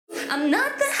I'm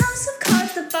not the house of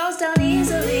cards that falls down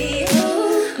easily.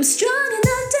 I'm strong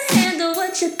enough to handle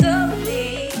what you throw at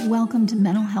me. Welcome to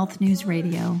Mental Health News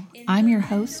Radio. I'm your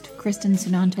host, Kristen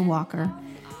Sunanta Walker.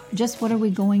 Just what are we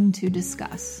going to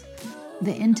discuss?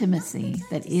 The intimacy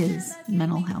that is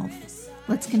mental health.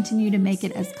 Let's continue to make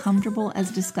it as comfortable as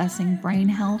discussing brain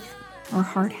health or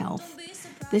heart health.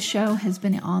 This show has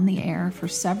been on the air for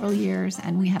several years,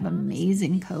 and we have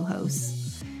amazing co-hosts.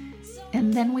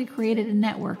 And then we created a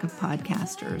network of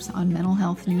podcasters on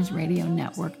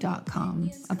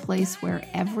mentalhealthnewsradionetwork.com, a place where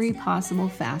every possible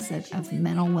facet of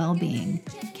mental well-being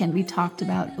can be talked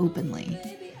about openly.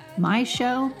 My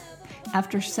show,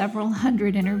 after several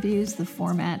hundred interviews, the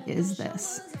format is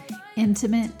this: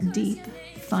 intimate, deep,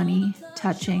 funny,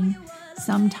 touching,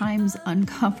 sometimes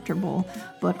uncomfortable,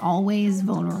 but always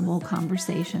vulnerable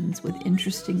conversations with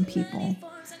interesting people.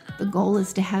 The goal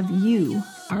is to have you,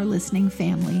 our listening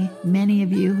family, many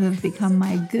of you who have become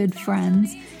my good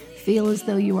friends, feel as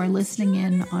though you are listening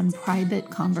in on private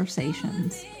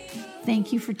conversations.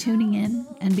 Thank you for tuning in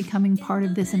and becoming part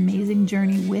of this amazing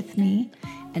journey with me,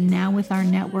 and now with our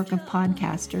network of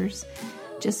podcasters.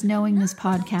 Just knowing this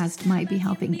podcast might be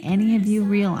helping any of you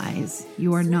realize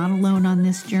you are not alone on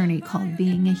this journey called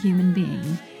being a human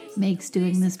being makes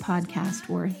doing this podcast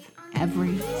worth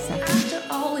every second. After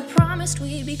all, we promised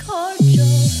we'd be cordial.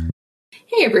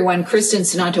 Hey everyone, Kristen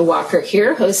Sunanta Walker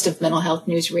here, host of Mental Health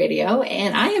News Radio,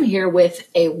 and I am here with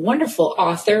a wonderful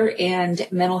author and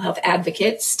mental health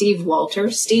advocate, Steve Walter.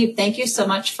 Steve, thank you so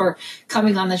much for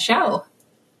coming on the show.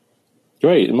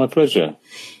 Great, my pleasure.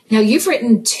 Now, you've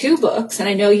written 2 books, and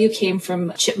I know you came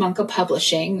from Chipmunka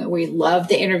Publishing. We love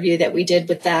the interview that we did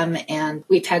with them, and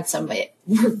we've had some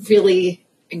really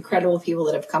incredible people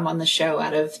that have come on the show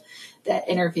out of that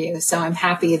interview. So I'm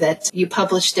happy that you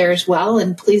published there as well,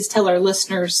 and please tell our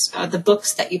listeners the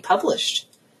books that you published.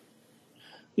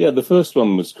 Yeah, the first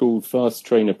one was called Fast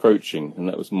Train Approaching, and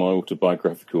that was my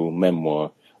autobiographical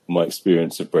memoir, my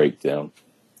experience of breakdown.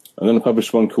 And then I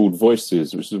published one called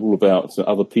Voices, which is all about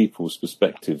other people's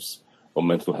perspectives on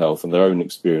mental health and their own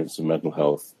experience of mental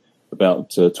health,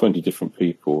 about 20 different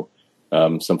people,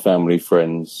 some family,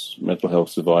 friends, mental health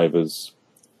survivors,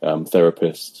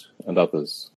 therapists, and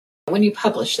others. When you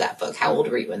published that book, how old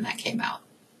were you when that came out?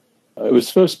 It was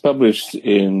first published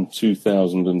in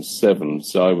 2007,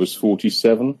 so I was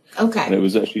 47. Okay. And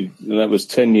that was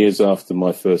 10 years after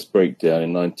my first breakdown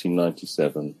in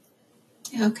 1997.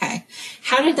 Okay.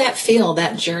 How did that feel,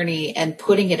 that journey and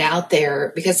putting it out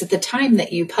there? Because at the time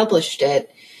that you published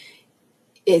it,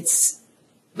 it's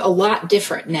a lot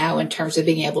different now in terms of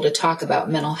being able to talk about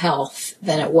mental health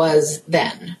than it was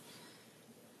then.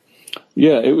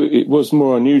 Yeah, it was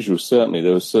more unusual, certainly.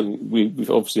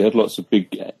 We've obviously had lots of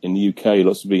big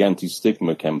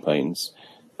anti-stigma campaigns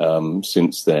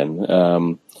since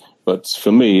then. But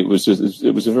for me, it was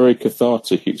a very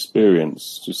cathartic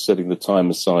experience, just setting the time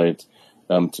aside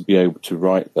to be able to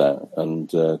write that and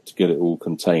to get it all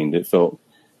contained. It felt,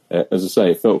 as I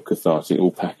say, it felt cathartic,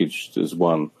 all packaged as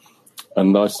one.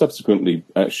 And I subsequently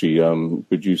actually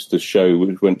produced a show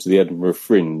which went to the Edinburgh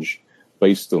Fringe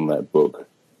based on that book.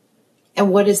 And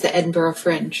what is the Edinburgh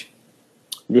Fringe?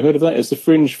 Have you heard of that? It's the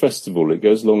Fringe Festival. It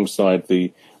goes alongside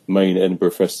the main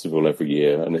Edinburgh Festival every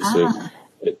year, and it's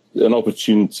an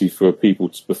opportunity for people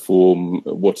to perform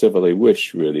whatever they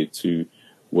wish, really, to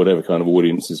whatever kind of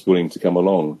audience is willing to come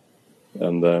along.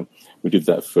 And we did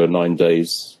that for 9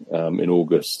 days in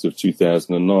August of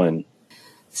 2009.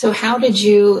 So how did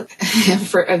you,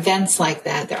 for events like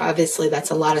that, obviously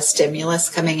that's a lot of stimulus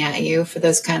coming at you for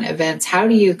those kind of events. How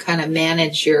do you kind of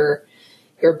manage your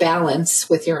balance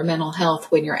with your mental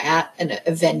health when you're at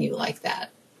a venue like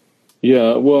that?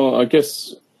 Yeah, well, I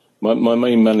guess my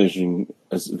main managing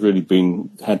has really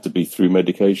had to be through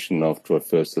medication after I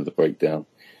first had the breakdown.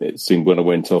 It seemed when I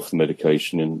went off the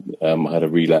medication and I had a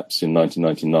relapse in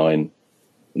 1999,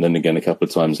 and then again a couple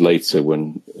of times later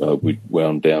when we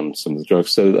wound down some of the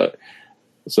drugs. So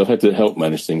I had to help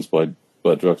manage things by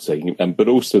drug taking. But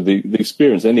also the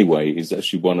experience anyway is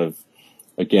actually one of,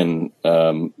 again,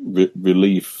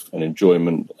 relief and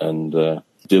enjoyment and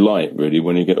delight, really,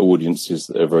 when you get audiences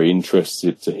that are very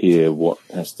interested to hear what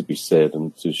has to be said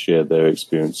and to share their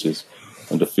experiences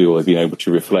and to feel they've been able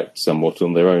to reflect somewhat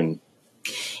on their own.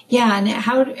 Yeah, and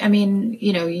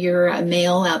you're a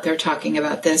male out there talking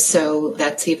about this, so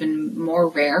that's even more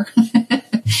rare.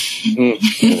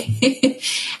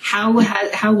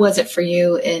 How was it for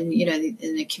you in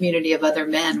the community of other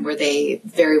men? Were they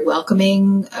very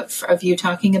welcoming of you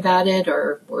talking about it,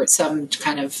 or were some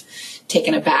kind of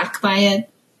taken aback by it?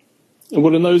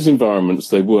 Well, in those environments,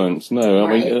 they weren't. No,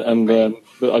 I mean, and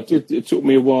but I did. It took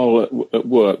me a while at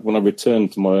work when I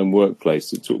returned to my own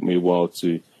workplace. It took me a while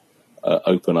to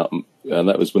open up, and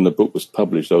that was when the book was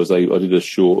published. I did a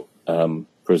short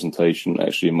presentation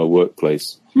actually in my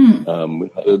workplace.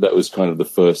 That was kind of the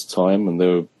first time, and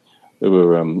there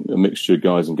were a mixture of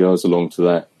guys and girls along to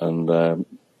that, and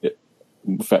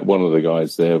in fact, one of the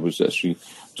guys there was actually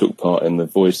took part in the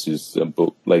Voices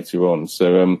book later on.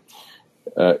 So.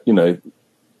 I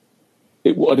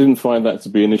didn't find that to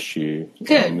be an issue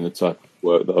in the type of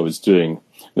work that I was doing.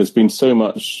 There's been so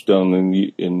much done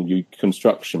in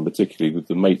construction, particularly with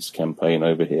the Mates campaign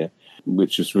over here,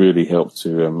 which has really helped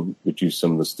to reduce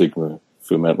some of the stigma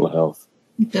for mental health.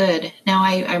 Good. Now,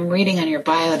 I'm reading on your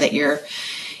bio that you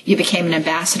became an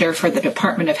ambassador for the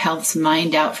Department of Health's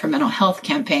Mind Out for Mental Health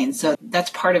campaign. So that's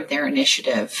part of their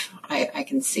initiative. I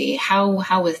can see.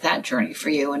 How was that journey for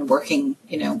you and working,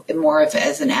 more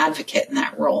as an advocate in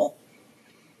that role?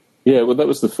 Yeah, well, that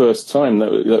was the first time.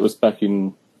 That was back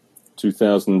in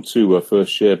 2002. Where I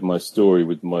first shared my story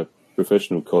with my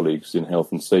professional colleagues in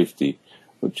health and safety,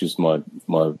 which is my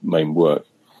main work.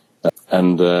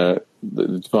 And the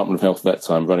Department of Health at that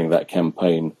time, running that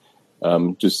campaign,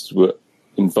 just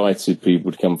invited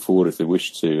people to come forward if they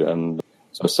wished to. And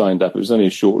so I signed up. It was only a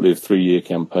short-lived 3-year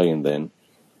campaign then.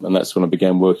 And that's when I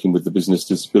began working with the Business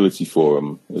Disability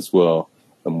Forum as well,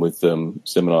 and with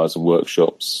seminars and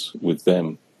workshops with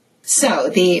them. So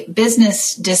the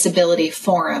Business Disability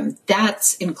Forum,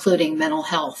 that's including mental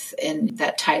health in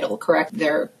that title, correct?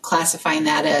 They're classifying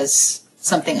that as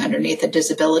something underneath a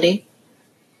disability?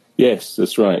 Yes,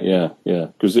 that's right. Yeah.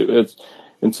 Because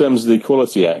in terms of the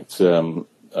Equality Act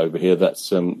over here,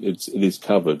 that's it is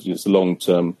covered. It's a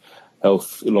long-term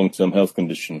health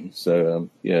condition. So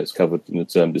it's covered in the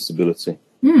term disability.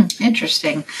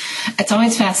 Interesting. It's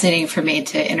always fascinating for me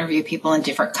to interview people in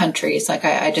different countries. Like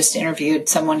I just interviewed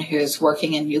someone who's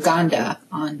working in Uganda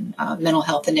on mental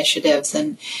health initiatives,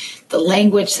 and the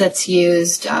language that's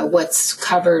used, what's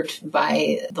covered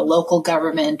by the local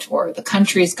government or the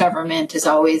country's government is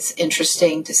always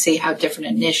interesting to see how different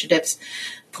initiatives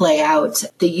play out.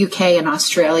 The UK and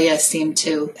Australia seem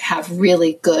to have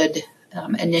really good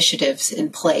initiatives in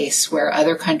place, where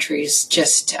other countries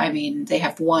they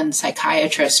have one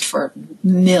psychiatrist for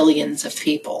millions of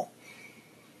people.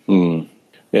 Yeah,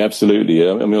 absolutely.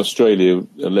 I mean, Australia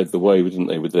led the way, didn't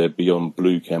they, with their Beyond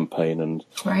Blue campaign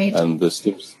and the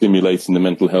stimulating the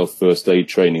mental health first aid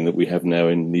training that we have now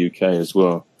in the UK as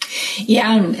well.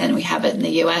 Yeah, and we have it in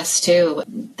the US too.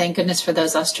 Thank goodness for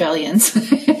those Australians.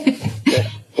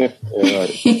 Yeah,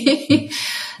 right.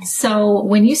 So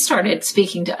when you started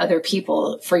speaking to other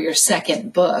people for your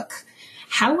second book,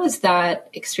 how was that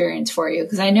experience for you?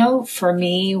 Because I know for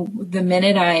me, the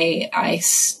minute I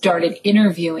started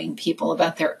interviewing people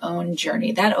about their own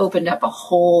journey, that opened up a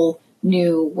whole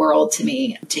new world to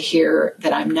me, to hear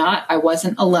that I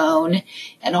wasn't alone,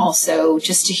 and also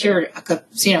just to hear,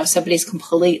 somebody's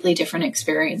completely different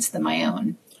experience than my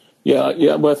own.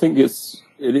 Yeah. Well, I think as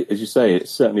you say, it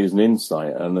certainly is an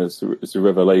insight, and it's a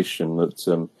revelation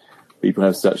that people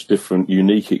have such different,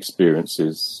 unique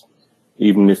experiences.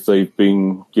 Even if they've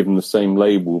been given the same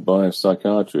label by a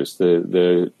psychiatrist,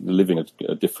 they're living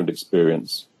a different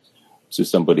experience to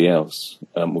somebody else,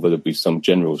 although there'll be some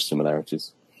general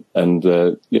similarities. And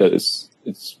it's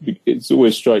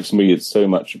always strikes me it's so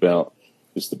much about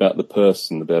the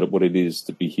person, about what it is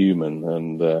to be human,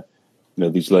 and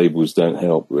these labels don't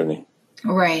help really.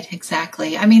 Right,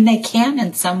 exactly. I mean, they can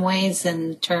in some ways,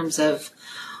 in terms of,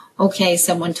 okay,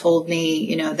 someone told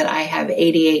me, that I have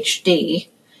ADHD,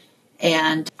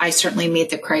 and I certainly meet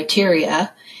the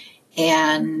criteria,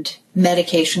 and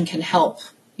medication can help,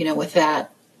 with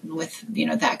that,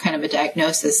 that kind of a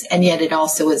diagnosis. And yet it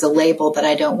also is a label that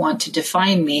I don't want to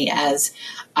define me as,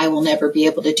 I will never be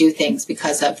able to do things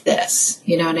because of this.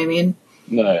 You know what I mean?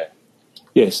 No.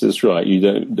 Yes, that's right.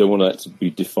 You don't want that to be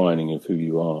defining of who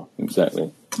you are.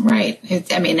 Exactly. Right.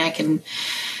 I can,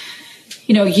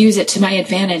 use it to my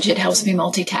advantage. It helps me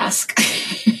multitask.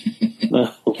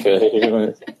 Okay.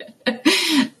 Right.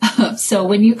 So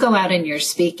when you go out and you're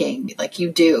speaking, like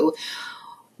you do,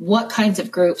 what kinds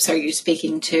of groups are you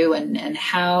speaking to, and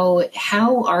how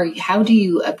do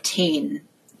you obtain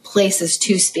places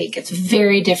to speak? It's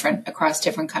very different across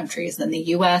different countries than the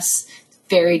U.S.,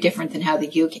 very different than how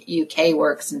the UK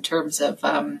works in terms of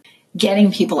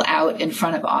getting people out in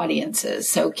front of audiences.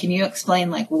 So can you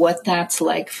explain what that's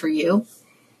like for you?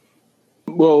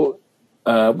 Well,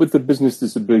 with the Business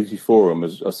Disability Forum,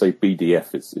 as I say,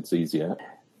 BDF, it's easier.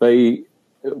 They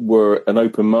were an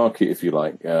open market, if you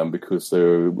like, because they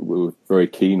were very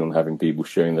keen on having people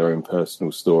sharing their own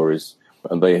personal stories.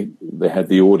 And they had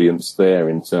the audience there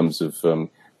in terms of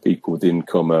people within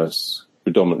commerce,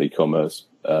 predominantly commerce,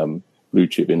 blue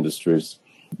chip industries,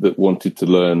 that wanted to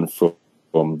learn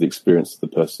from the experience of the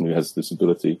person who has a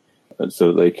disability, and so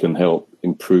that they can help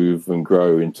improve and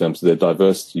grow in terms of their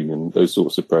diversity and those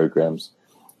sorts of programs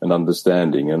and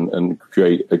understanding, and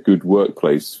create a good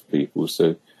workplace for people.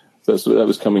 So that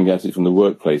was coming at it from the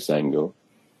workplace angle.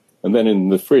 And then in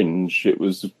the Fringe, it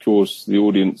was, of course, the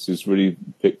audience is really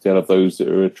picked out of those that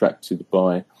are attracted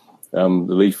by the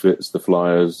leaflets, the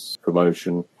flyers,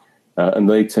 promotion. And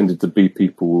they tended to be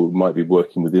people who might be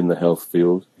working within the health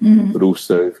field, but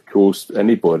also, of course,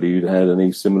 anybody who'd had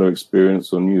any similar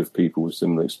experience or knew of people with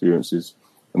similar experiences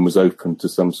and was open to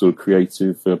some sort of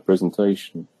creative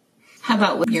presentation. How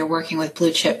about when you're working with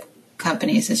blue chip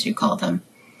companies, as you call them?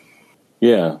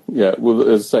 Yeah. Well,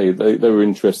 as I say, they were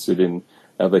interested in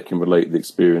how they can relate the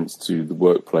experience to the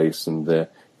workplace, and they're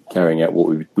carrying out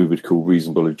what we would call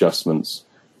reasonable adjustments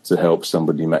to help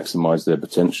somebody maximise their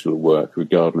potential at work,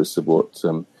 regardless of what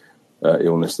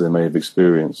illness they may have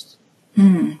experienced.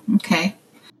 Okay.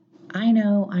 I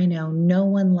know, no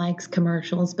one likes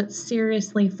commercials, but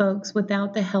seriously, folks,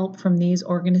 without the help from these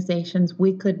organizations,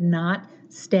 we could not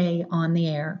stay on the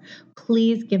air.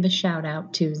 Please give a shout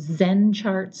out to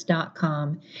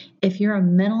zencharts.com. If you're a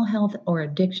mental health or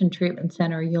addiction treatment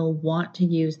center, you'll want to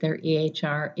use their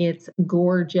EHR. It's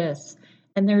gorgeous,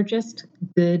 and they're just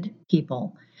good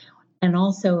people. And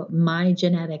also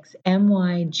MyGenetics,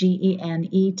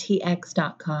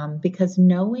 MyGenetx.com, because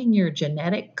knowing your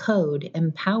genetic code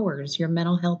empowers your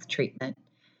mental health treatment.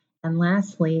 And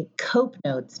lastly,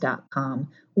 CopeNotes.com.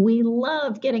 We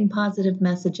love getting positive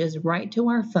messages right to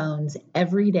our phones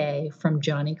every day from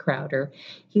Johnny Crowder.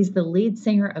 He's the lead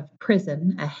singer of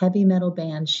Prison, a heavy metal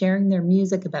band sharing their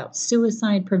music about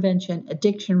suicide prevention,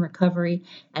 addiction recovery,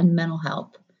 and mental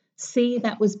health. See,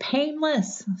 that was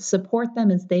painless. Support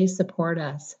them as they support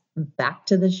us. Back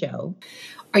to the show.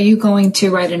 Are you going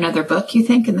to write another book, you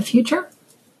think, in the future?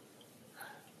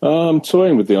 I'm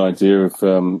toying with the idea of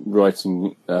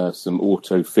writing some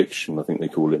auto-fiction, I think they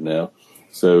call it now.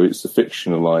 So it's a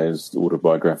fictionalized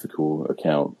autobiographical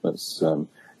account. That's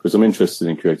because I'm interested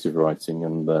in creative writing,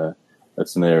 and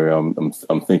that's an area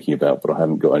I'm thinking about, but I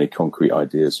haven't got any concrete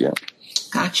ideas yet.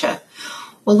 Gotcha.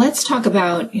 Well, let's talk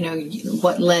about,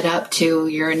 what led up to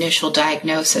your initial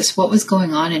diagnosis. What was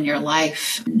going on in your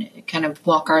life? And kind of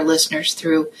walk our listeners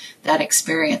through that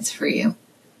experience for you.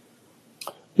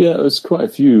 Yeah, there's quite a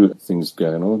few things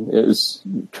going on. It was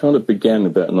kind of began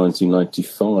about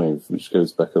 1995, which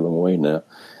goes back a long way now.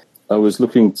 I was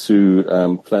looking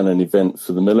to plan an event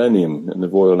for the Millennium in the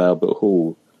Royal Albert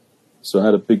Hall. So I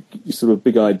had a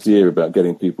big idea about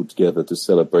getting people together to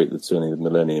celebrate the turning of the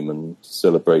millennium and to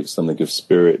celebrate something of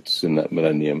spirit in that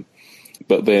millennium.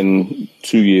 But then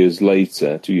 2 years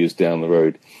later, 2 years down the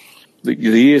road, the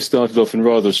year started off in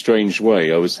rather a strange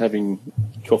way. I was having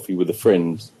coffee with a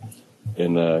friend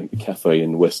in a cafe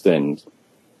in the West End,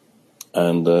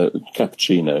 and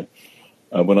cappuccino,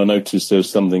 when I noticed there was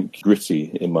something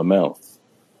gritty in my mouth.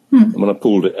 And when I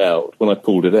pulled it out, I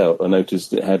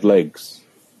noticed it had legs.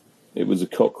 It was a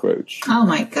cockroach. Oh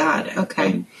my God!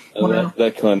 Okay, and wow.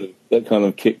 that kind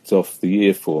of kicked off the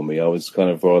year for me. I was kind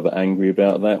of rather angry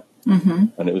about that,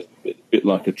 and it was a bit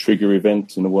like a trigger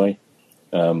event in a way.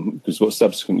 Because what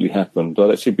subsequently happened,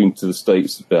 I'd actually been to the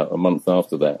States about a month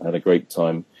after that. I had a great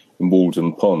time in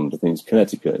Walden Pond. I think it's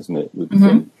Connecticut, isn't it? With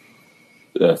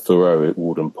Thoreau at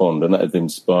Walden Pond, and that had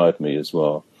inspired me as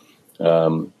well.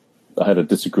 I had a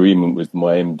disagreement with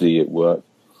my MD at work.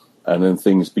 And then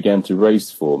things began to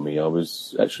race for me. I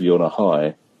was actually on a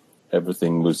high. I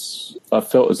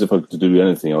felt as if I could do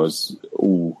anything. I was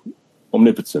all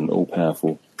omnipotent, all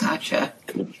powerful. Gotcha.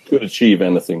 Could achieve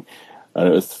anything.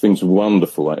 And things were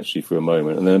wonderful, actually, for a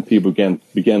moment. And then people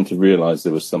began to realize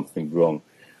there was something wrong.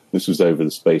 This was over the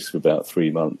space of about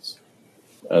 3 months.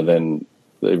 And then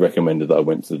they recommended that I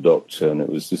went to the doctor, and it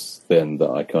was just then that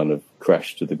I kind of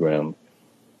crashed to the ground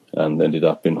and ended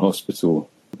up in hospital.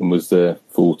 And was there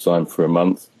full-time for a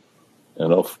month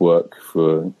and off work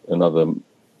for another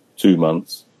 2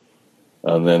 months,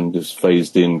 and then just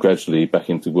phased in gradually back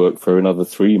into work for another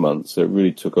 3 months. So it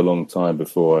really took a long time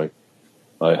before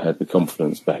I had the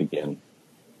confidence back again.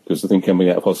 Because I think coming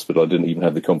out of hospital, I didn't even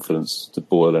have the confidence to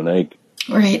boil an egg.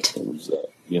 Right. It was,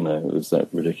 it was that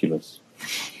ridiculous.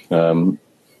 So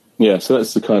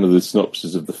that's the kind of the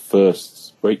synopsis of the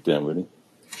first breakdown, really.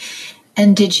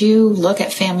 And did you look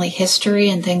at family history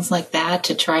and things like that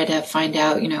to try to find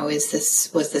out, was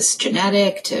this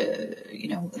genetic to,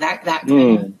 that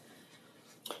kind of?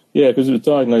 Yeah, because it was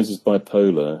diagnosed as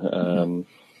bipolar.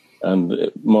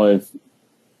 And my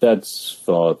dad's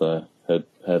father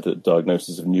had a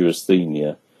diagnosis of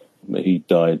neurasthenia. He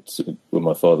died when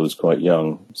my father was quite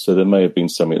young, so there may have been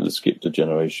something that skipped a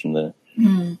generation there.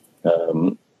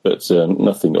 But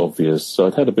nothing obvious. So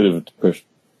I'd had a bit of a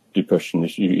depression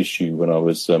issue when I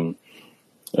was a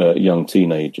young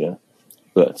teenager,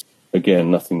 but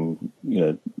again, nothing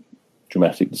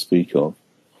dramatic to speak of.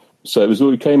 So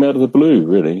it came out of the blue,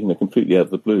 really, completely out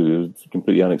of the blue. It was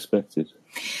completely unexpected.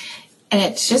 And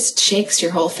it just shakes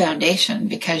your whole foundation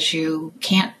because you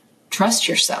can't trust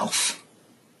yourself.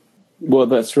 Well,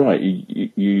 that's right.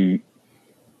 You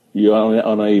are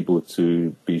unable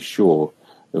to be sure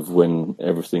of when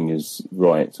everything is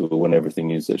right or when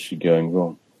everything is actually going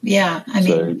wrong. Yeah, I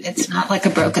mean, it's not like a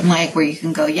broken leg where you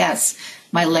can go, yes,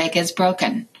 my leg is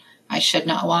broken. I should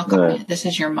not walk on it. This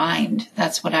is your mind.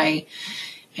 That's what I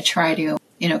try to,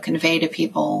 convey to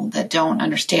people that don't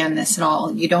understand this at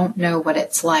all. You don't know what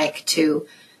it's like to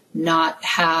not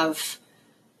have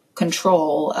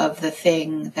control of the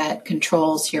thing that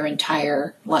controls your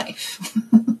entire life.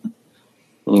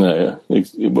 No,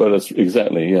 yeah. Well, that's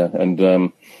exactly, yeah. And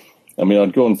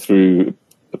I'd gone through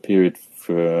a period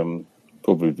from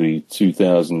probably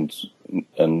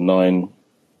 2009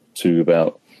 to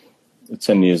about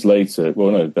 10 years later,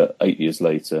 about 8 years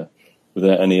later,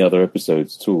 without any other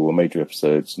episodes at all, or major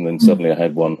episodes. And then suddenly I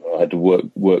had one. I had to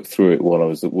work through it while I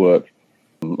was at work.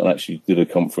 And actually did a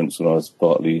conference when I was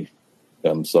partly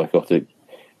psychotic,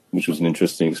 which was an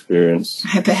interesting experience.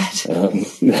 I bet.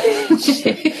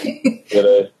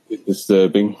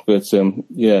 Disturbing. But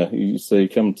you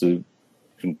come to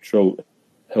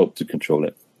help to control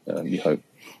it, you hope.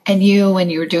 And you,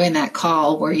 when you were doing that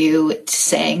call, were you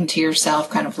saying to yourself,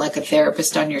 kind of like a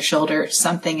therapist on your shoulder,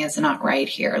 something is not right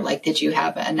here? Like, did you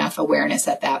have enough awareness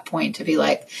at that point to be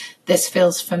like, this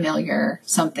feels familiar,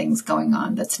 something's going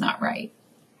on that's not right?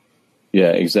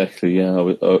 Yeah, exactly. Yeah,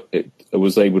 I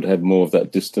was able to have more of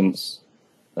that distance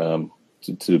to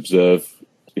observe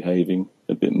behaving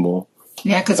a bit more.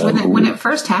 Yeah, because when it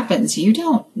first happens, you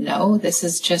don't know. This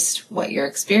is just what you're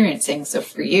experiencing. So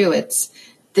for you,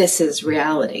 this is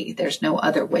reality. There's no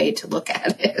other way to look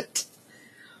at it.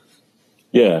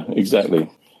 Yeah, exactly.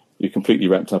 You're completely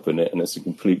wrapped up in it, and it's a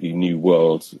completely new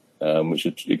world which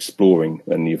you're exploring,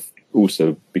 and it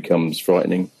also becomes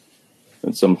frightening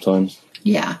and sometimes.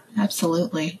 Yeah,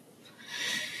 absolutely.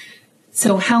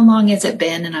 So how long has it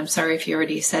been, and I'm sorry if you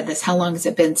already said this, how long has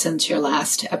it been since your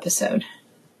last episode?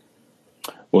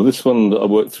 Well, this one that I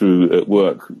worked through at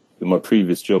work, my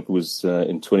previous job was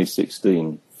in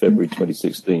 2016, February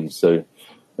 2016. So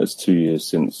that's 2 years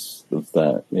since of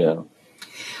that, yeah.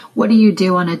 What do you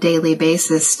do on a daily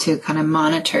basis to kind of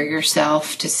monitor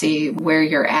yourself to see where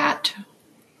you're at?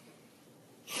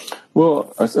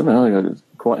 Well, I don't know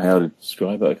quite how to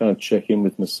describe it. I kind of check in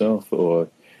with myself, or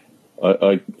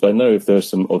I know if there are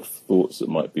some odd thoughts that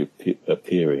might be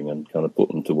appearing and kind of put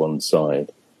them to one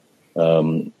side.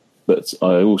 But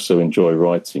I also enjoy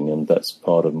writing, and that's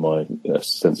part of my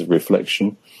sense of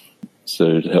reflection.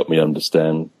 So to help me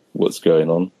understand what's going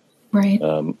on. Right.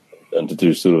 And to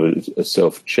do sort of a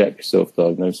self-check,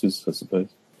 self-diagnosis, I suppose.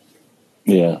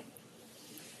 Yeah.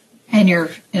 And you're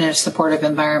in a supportive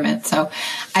environment. So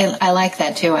I like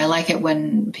that too. I like it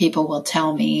when people will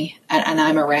tell me, and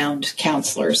I'm around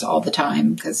counselors all the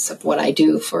time because of what I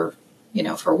do for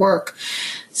work.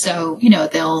 So,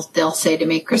 they'll say to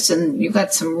me, Kristen, you've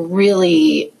got some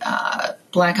really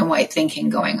black and white thinking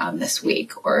going on this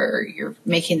week, or you're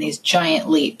making these giant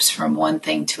leaps from one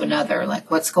thing to another.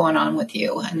 Like, what's going on with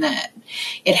you? And that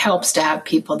it helps to have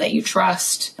people that you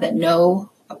trust, that know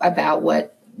about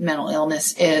what mental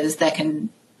illness is, that can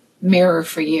mirror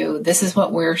for you. This is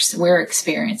what we're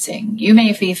experiencing. You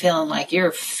may be feeling like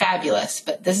you're fabulous,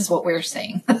 but this is what we're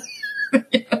seeing.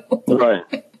 Right.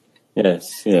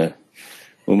 Yes. Yeah.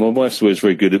 Well, my wife's always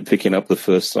very good at picking up the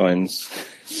first signs,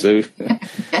 so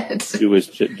she always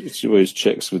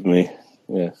checks with me.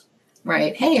 Yes.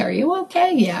 Right. Hey, are you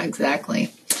okay? Yeah,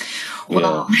 exactly.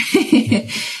 Well,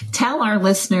 tell our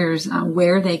listeners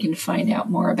where they can find out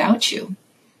more about you.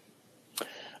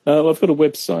 I've got a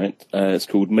website. It's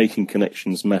called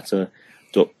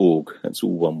makingconnectionsmatter.org. That's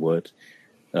all one word.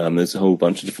 There's a whole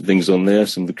bunch of different things on there,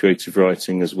 some of the creative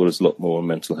writing, as well as a lot more on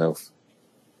mental health.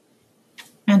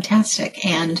 Fantastic.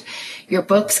 And your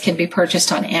books can be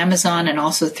purchased on Amazon and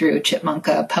also through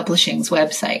Chipmunka Publishing's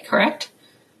website, correct?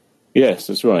 Yes,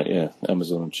 that's right. Yeah,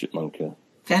 Amazon and Chipmunka.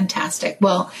 Fantastic.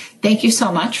 Well, thank you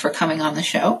so much for coming on the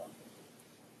show.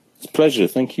 It's a pleasure.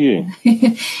 Thank you.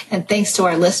 And thanks to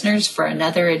our listeners for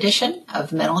another edition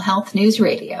of Mental Health News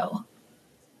Radio.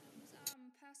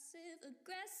 I'm passive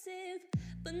aggressive,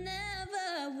 but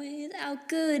never Without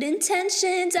good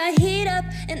intentions, I heat up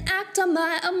and act on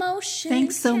my emotions.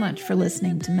 Thanks so much for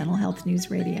listening to Mental Health News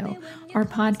Radio. Our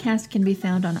podcast can be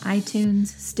found on iTunes,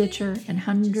 Stitcher, and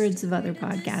hundreds of other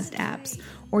podcast apps.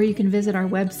 Or you can visit our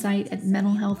website at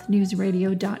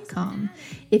mentalhealthnewsradio.com.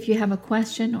 If you have a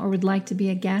question or would like to be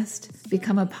a guest,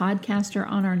 become a podcaster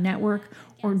on our network,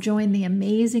 or join the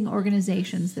amazing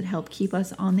organizations that help keep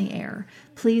us on the air,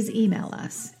 please email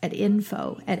us at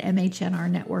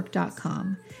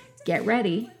info@mhnrnetwork.com. Get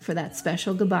ready for that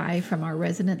special goodbye from our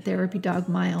resident therapy dog,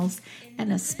 Miles,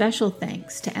 and a special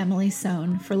thanks to Emily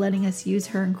Sohn for letting us use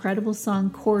her incredible song,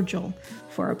 Cordial,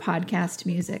 for our podcast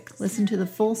music. Listen to the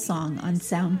full song on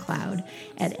SoundCloud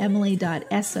at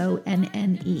emily.sonne.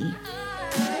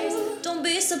 Don't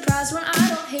be surprised when I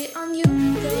don't hate on you,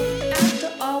 though.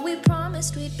 After all, we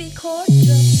promised we'd be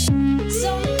cordial.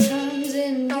 Sometimes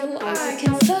in you I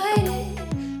can fight it.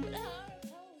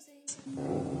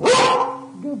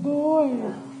 Good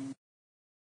boy.